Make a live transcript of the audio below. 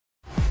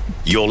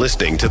You're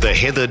listening to the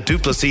Heather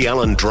Duplessis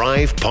Allen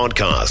Drive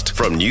podcast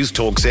from News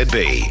Talk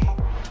ZB.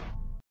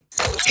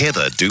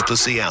 Heather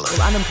Duplessis Allen.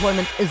 Well,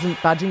 unemployment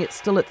isn't budging. It's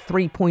still at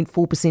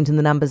 3.4% in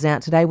the numbers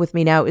out today. With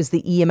me now is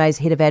the EMA's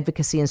Head of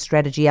Advocacy and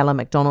Strategy, Alan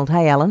McDonald.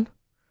 Hey, Alan.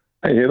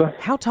 Hey, Heather.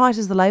 How tight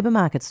is the labour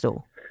market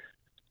still?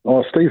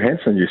 Oh, Steve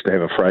Hansen used to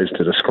have a phrase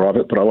to describe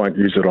it, but I won't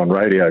use it on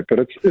radio. But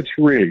it's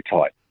really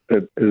tight.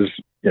 It is,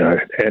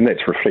 and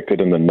that's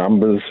reflected in the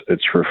numbers.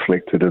 It's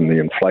reflected in the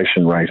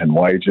inflation rate and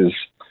wages.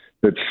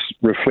 It's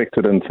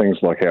reflected in things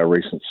like our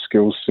recent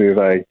skills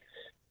survey.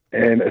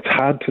 And it's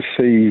hard to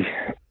see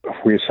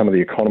where some of the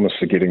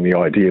economists are getting the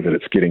idea that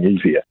it's getting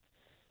easier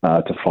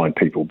to find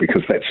people,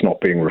 because that's not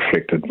being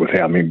reflected with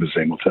our members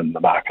and within the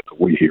market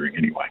that we're hearing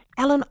anyway.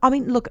 Alan, I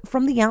mean, look,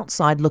 from the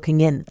outside looking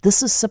in,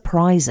 this is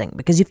surprising,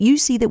 because if you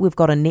see that we've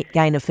got a net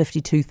gain of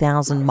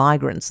 52,000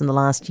 migrants in the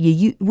last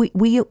year,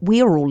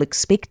 we are all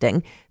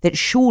expecting that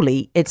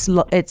surely it's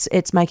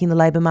making the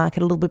labour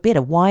market a little bit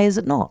better. Why is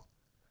it not?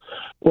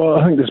 Well,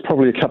 I think there's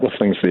probably a couple of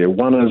things there.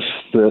 One is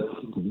that,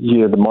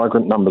 the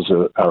migrant numbers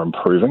are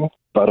improving,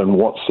 but in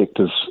what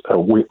sectors,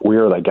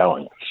 where are they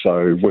going?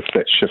 So with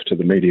that shift to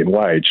the median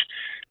wage,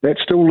 that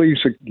still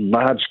leaves a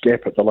large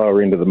gap at the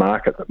lower end of the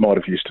market that might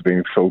have used to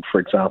be filled,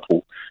 for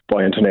example,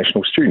 by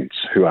international students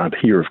who aren't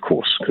here, of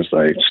course, because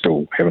they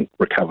still haven't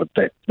recovered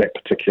that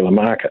particular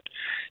market.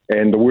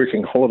 And the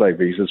working holiday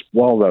visas,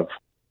 while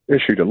they've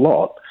issued a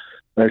lot,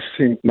 they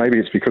seem, maybe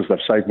it's because they've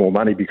saved more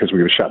money because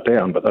we were shut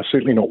down, but they're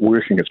certainly not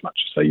working as much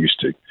as they used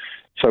to.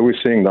 So we're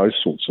seeing those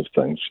sorts of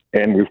things.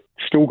 And we've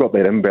still got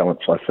that imbalance,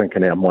 I think,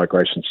 in our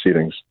migration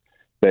settings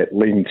that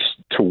leans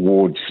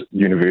towards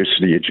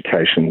university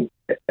education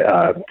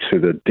to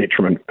the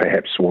detriment,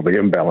 perhaps, or the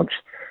imbalance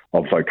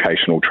of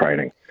vocational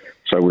training.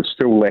 So we're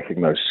still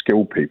lacking those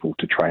skilled people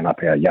to train up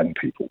our young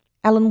people.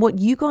 Alan, what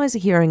you guys are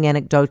hearing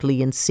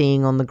anecdotally and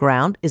seeing on the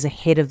ground is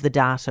ahead of the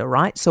data,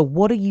 right? So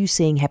what are you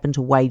seeing happen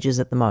to wages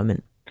at the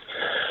moment?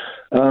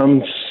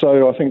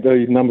 So I think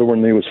the number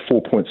one there was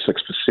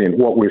 4.6%.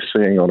 What we're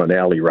seeing on an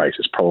hourly rate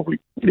is probably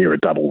near a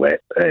double that,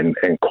 and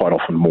quite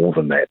often more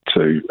than that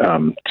to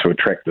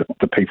attract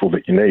the people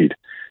that you need.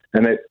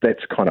 And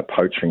that's kind of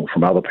poaching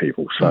from other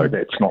people, so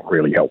that's not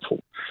really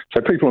helpful.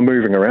 So people are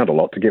moving around a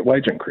lot to get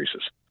wage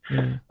increases.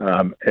 And,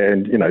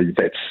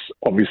 that's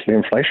obviously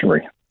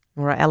inflationary.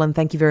 All right, Alan,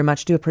 thank you very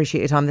much. Do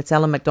appreciate your time. That's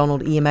Alan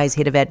McDonald, EMA's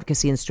Head of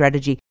Advocacy and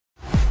Strategy.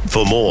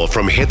 For more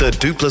from Heather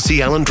Duplessis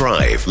Allen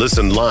Drive,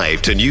 listen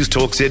live to News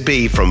Talk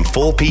ZB from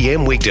 4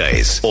 p.m.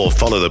 weekdays or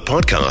follow the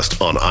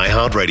podcast on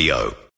iHeartRadio.